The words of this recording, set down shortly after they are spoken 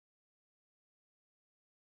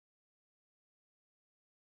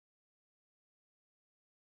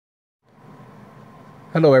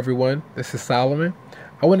Hello everyone, this is Solomon.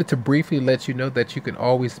 I wanted to briefly let you know that you can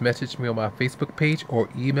always message me on my Facebook page or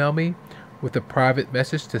email me with a private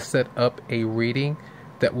message to set up a reading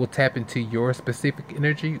that will tap into your specific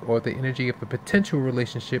energy or the energy of a potential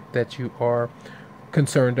relationship that you are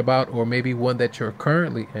concerned about, or maybe one that you're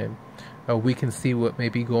currently in. We can see what may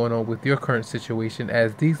be going on with your current situation,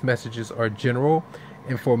 as these messages are general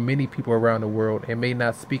and for many people around the world and may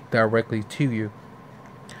not speak directly to you.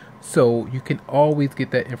 So you can always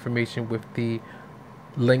get that information with the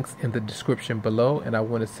links in the description below. And I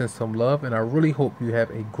want to send some love, and I really hope you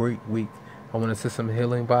have a great week. I want to send some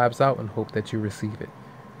healing vibes out and hope that you receive it.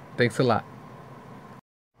 Thanks a lot.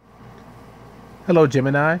 Hello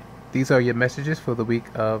Gemini. These are your messages for the week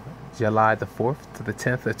of July the 4th to the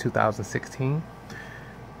 10th of 2016.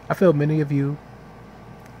 I feel many of you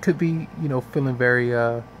could be, feeling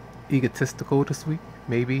very egotistical this week.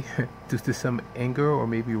 Maybe due to some anger or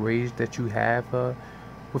maybe rage that you have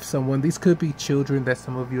with someone. These could be children that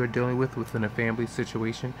some of you are dealing with within a family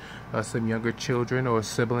situation, some younger children or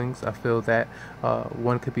siblings. I feel that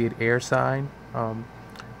one could be an air sign,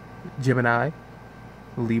 Gemini,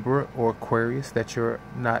 Libra, or Aquarius that you're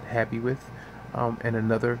not happy with, and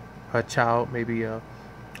another child, maybe a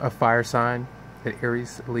fire sign, an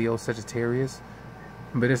Aries, Leo, Sagittarius.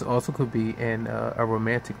 But this also could be in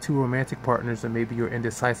two romantic partners, and maybe you're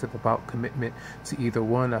indecisive about commitment to either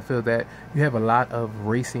one. I feel that you have a lot of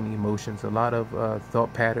racing emotions, a lot of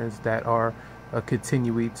thought patterns that are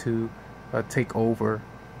continuing to take over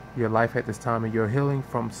your life at this time, and you're healing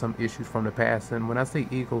from some issues from the past. And when I say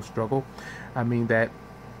ego struggle, I mean that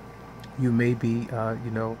you may be,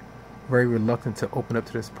 very reluctant to open up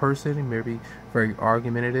to this person, maybe very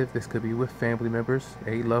argumentative. This could be with family members,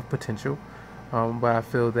 a love potential. But I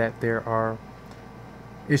feel that there are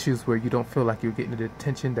issues where you don't feel like you're getting the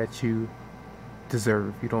attention that you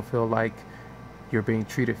deserve. You don't feel like you're being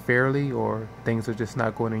treated fairly, or things are just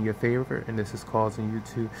not going in your favor, and this is causing you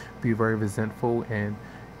to be very resentful and,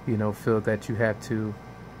 feel that you have to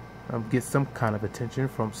get some kind of attention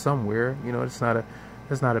from somewhere. It's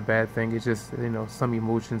not a bad thing. It's just, some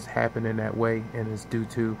emotions happen in that way, and it's due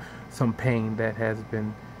to some pain that has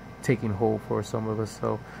been taking hold for some of us.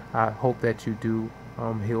 So I hope that you do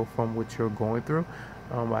heal from what you're going through.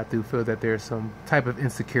 I do feel that there's some type of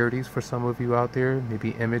insecurities for some of you out there,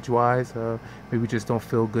 maybe image wise, maybe you just don't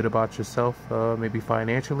feel good about yourself, maybe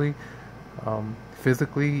financially,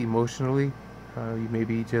 physically, emotionally. You may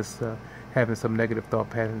be just having some negative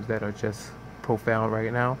thought patterns that are just profound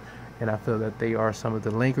right now, and I feel that they are some of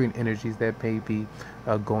the lingering energies that may be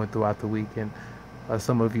going throughout the week. And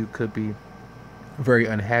some of you could be very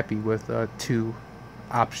unhappy with two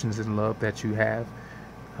options in love that you have,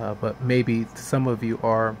 but maybe some of you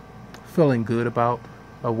are feeling good about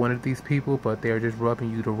one of these people, but they're just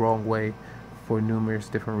rubbing you the wrong way for numerous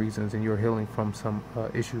different reasons, and you're healing from some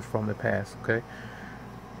issues from the past. Okay,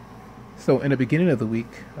 so in the beginning of the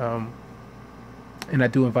week, and I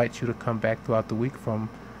do invite you to come back throughout the week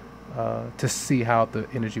to see how the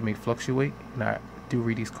energy may fluctuate, and I do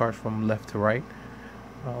read these cards from left to right.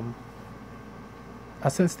 I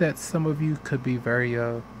sense that some of you could be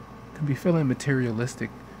feeling materialistic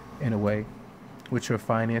in a way with your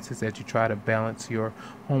finances, that you try to balance your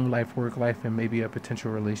home life, work life, and maybe a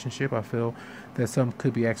potential relationship. I feel that some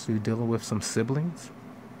could be actually dealing with some siblings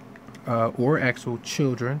or actual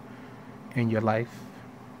children in your life,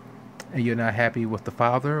 and you're not happy with the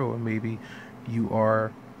father, or maybe you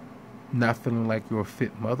are not feeling like you're a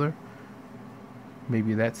fit mother.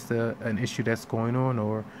 Maybe that's an issue that's going on,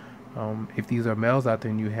 or if these are males out there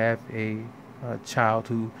and you have a child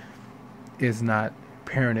who is not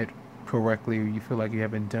parented correctly, or you feel like you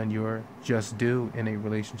haven't done your just due in a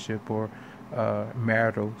relationship or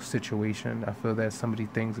marital situation, I feel that some of these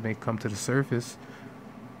things may come to the surface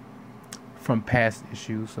from past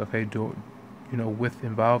issues, okay, with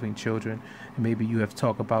involving children. And maybe you have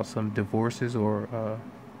talked about some divorces or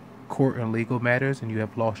court and legal matters, and you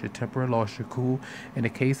have lost your temper and lost your cool in the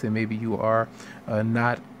case, and maybe you are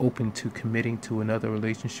not open to committing to another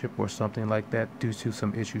relationship or something like that due to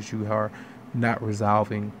some issues you are not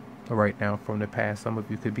resolving right now from the past. Some of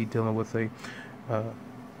you could be dealing with an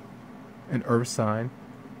earth sign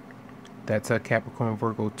that's a Capricorn,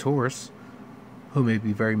 Virgo, Taurus, who may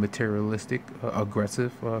be very materialistic,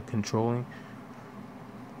 aggressive, controlling,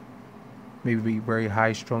 maybe be very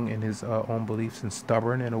high-strung in his own beliefs and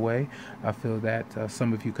stubborn in a way. I feel that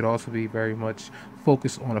some of you could also be very much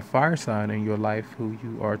focused on a fire sign in your life who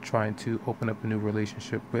you are trying to open up a new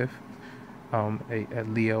relationship with, a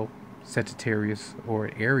Leo, Sagittarius, or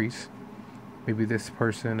Aries. Maybe this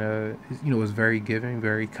person, is very giving,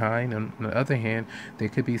 very kind. On the other hand, they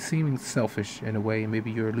could be seeming selfish in a way.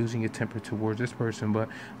 Maybe you're losing your temper towards this person, but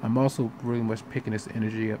I'm also really much picking this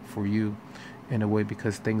energy up for you in a way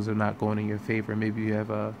because things are not going in your favor. Maybe you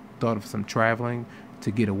have thought of some traveling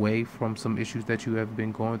to get away from some issues that you have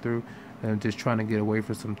been going through, and just trying to get away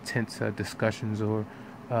from some tense discussions or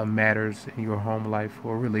matters in your home life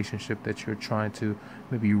or relationship that you're trying to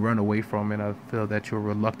maybe run away from. And I feel that you're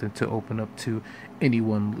reluctant to open up to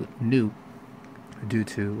anyone new due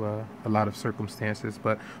to a lot of circumstances.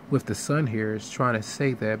 But with the sun here, it's trying to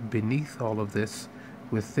say that beneath all of this,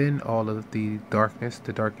 within all of the darkness,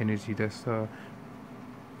 the dark energy that's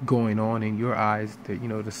going on in your eyes, that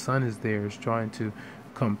the sun is there, is trying to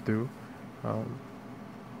come through. And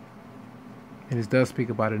it does speak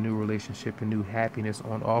about a new relationship and new happiness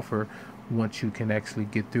on offer once you can actually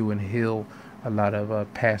get through and heal a lot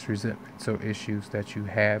of past resentments or issues that you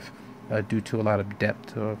have due to a lot of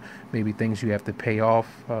debt or maybe things you have to pay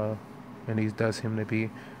off. And these does seem to be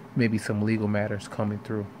maybe some legal matters coming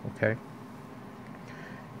through, okay?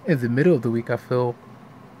 In the middle of the week, I feel,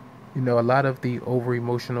 a lot of the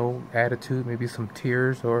over-emotional attitude, maybe some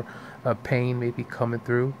tears or pain maybe coming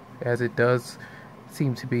through, as it does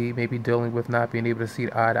seem to be maybe dealing with not being able to see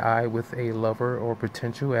eye to eye with a lover or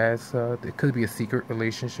potential, as it could be a secret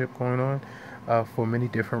relationship going on for many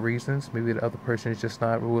different reasons. Maybe the other person is just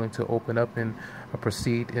not willing to open up and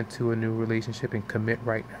proceed into a new relationship and commit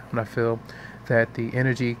right now. And I feel that the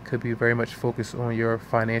energy could be very much focused on your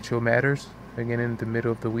financial matters, again, in the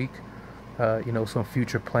middle of the week. Some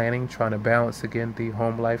future planning, trying to balance, again, the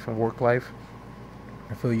home life and work life.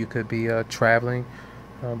 I feel you could be traveling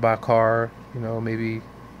by car, maybe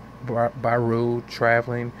by road,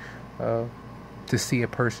 traveling to see a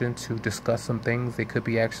person to discuss some things. They could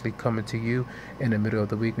be actually coming to you in the middle of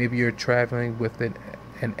the week. Maybe you're traveling with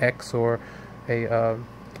an ex or a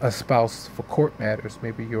spouse for court matters.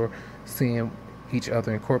 Maybe you're seeing each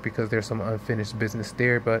other in court because there's some unfinished business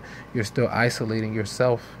there, but you're still isolating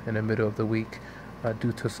yourself in the middle of the week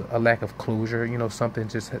due to a lack of closure. Something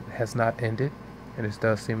just has not ended. And it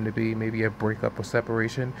does seem to be maybe a breakup or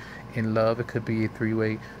separation in love. It could be a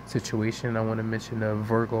three-way situation. I want to mention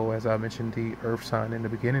Virgo, as I mentioned the earth sign in the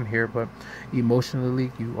beginning here, but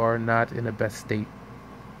emotionally you are not in the best state.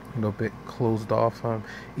 A bit closed off.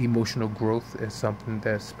 Emotional growth is something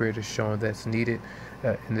that Spirit is showing that's needed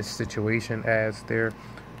in this situation, as there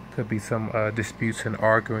could be some disputes and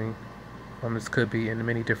arguing. This could be in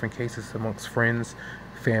many different cases amongst friends,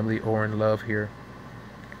 family, or in love here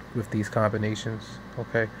with these combinations,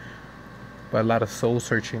 okay? But a lot of soul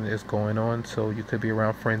searching is going on, so you could be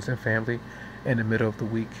around friends and family in the middle of the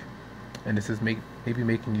week, and this is maybe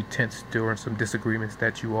making you tense during some disagreements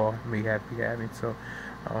that you all may be having. So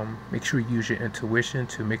make sure you use your intuition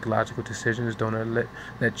to make logical decisions. Don't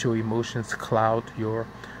let your emotions cloud your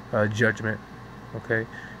judgment, okay?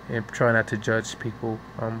 And try not to judge people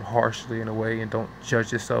harshly in a way, and don't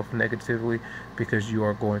judge yourself negatively because you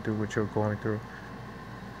are going through what you're going through.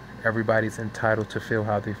 Everybody's entitled to feel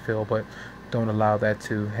how they feel, but don't allow that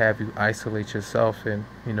to have you isolate yourself and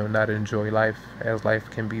not enjoy life, as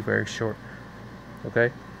life can be very short,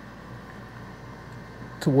 okay?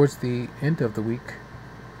 Towards the end of the week,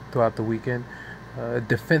 throughout the weekend,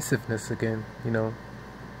 defensiveness again,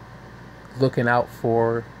 looking out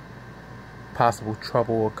for possible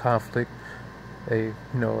trouble or conflict. A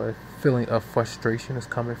feeling of frustration is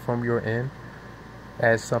coming from your end,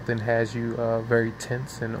 as something has you very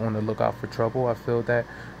tense and on the lookout for trouble. I feel that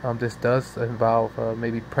this does involve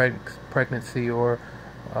maybe pregnancy or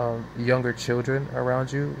younger children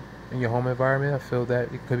around you in your home environment. I feel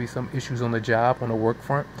that it could be some issues on the job, on the work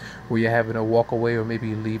front, where you're having to walk away or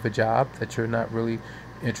maybe leave a job that you're not really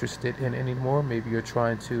interested in anymore. Maybe you're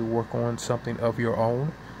trying to work on something of your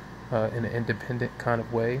own in an independent kind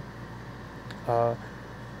of way.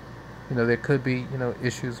 There could be,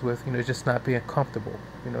 issues with, just not being comfortable.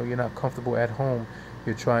 You're not comfortable at home.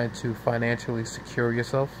 You're trying to financially secure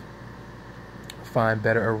yourself, find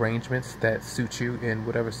better arrangements that suit you in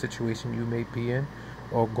whatever situation you may be in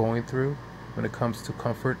or going through. When it comes to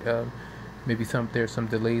comfort, maybe there's some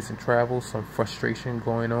delays in travel, some frustration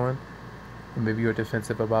going on, and maybe you're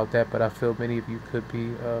defensive about that. But I feel many of you could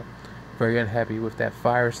be very unhappy with that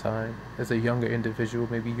fire sign as a younger individual.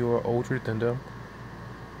 Maybe you're older than them,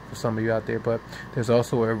 for some of you out there, but there's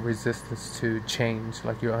also a resistance to change,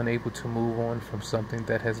 like you're unable to move on from something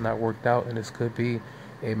that has not worked out, and this could be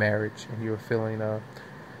a marriage, and you're feeling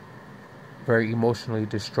very emotionally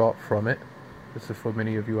distraught from it. This is for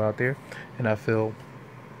many of you out there, and I feel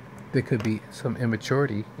there could be some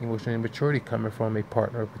immaturity, emotional immaturity coming from a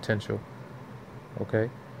partner of potential, okay?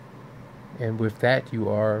 And with that, you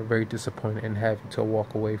are very disappointed in having to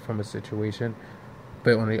walk away from a situation.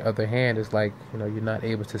 But on the other hand, it's like, you're not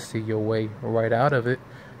able to see your way right out of it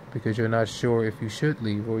because you're not sure if you should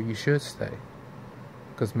leave or you should stay.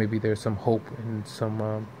 Because maybe there's some hope and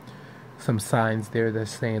some signs there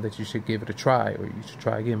that's saying that you should give it a try or you should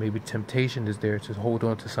try again. Maybe temptation is there to hold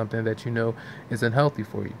on to something that is unhealthy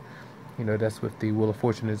for you. That's what the Wheel of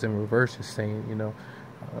Fortune is in reverse, is saying,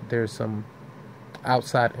 there's some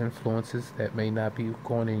outside influences that may not be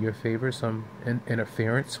going in your favor, some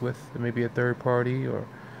interference with maybe a third party or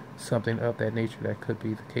something of that nature. That could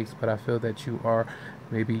be the case. But I feel that you are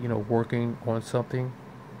maybe, working on something,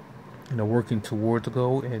 working towards a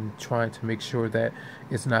goal and trying to make sure that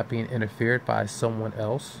it's not being interfered by someone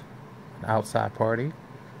else, an outside party,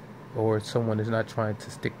 or someone is not trying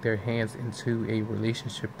to stick their hands into a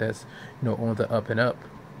relationship that's, on the up and up.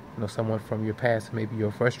 Someone from your past, maybe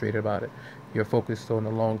you're frustrated about it. You're focused on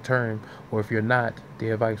the long term, or if you're not, the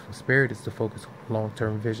advice from Spirit is to focus on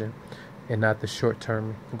long-term vision and not the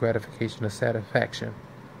short-term gratification or satisfaction.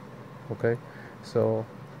 Okay? So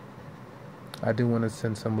I do want to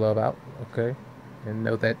send some love out, okay? And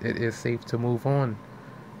know that it is safe to move on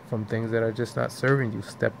from things that are just not serving you.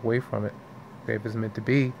 Step away from it. Okay? If it's meant to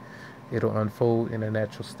be, it'll unfold in a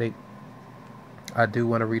natural state. I do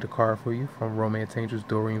want to read a card for you from Romance Angels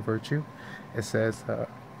Doreen Virtue. It says,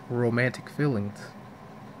 romantic feelings.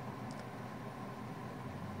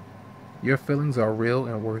 Your feelings are real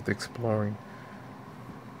and worth exploring.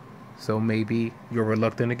 So maybe you're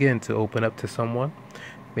reluctant again to open up to someone.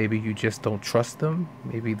 Maybe you just don't trust them.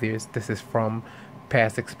 Maybe this is from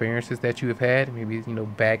past experiences that you have had. Maybe,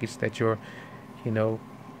 baggage that you're,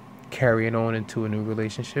 carrying on into a new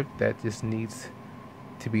relationship that just needs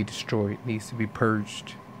to be destroyed, needs to be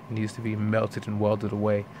purged, needs to be melted and welded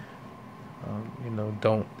away.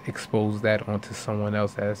 Don't expose that onto someone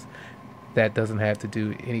else, as that doesn't have to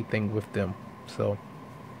do anything with them. So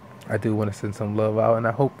I do want to send some love out, and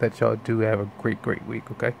I hope that y'all do have a great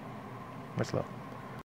week, okay? Much love.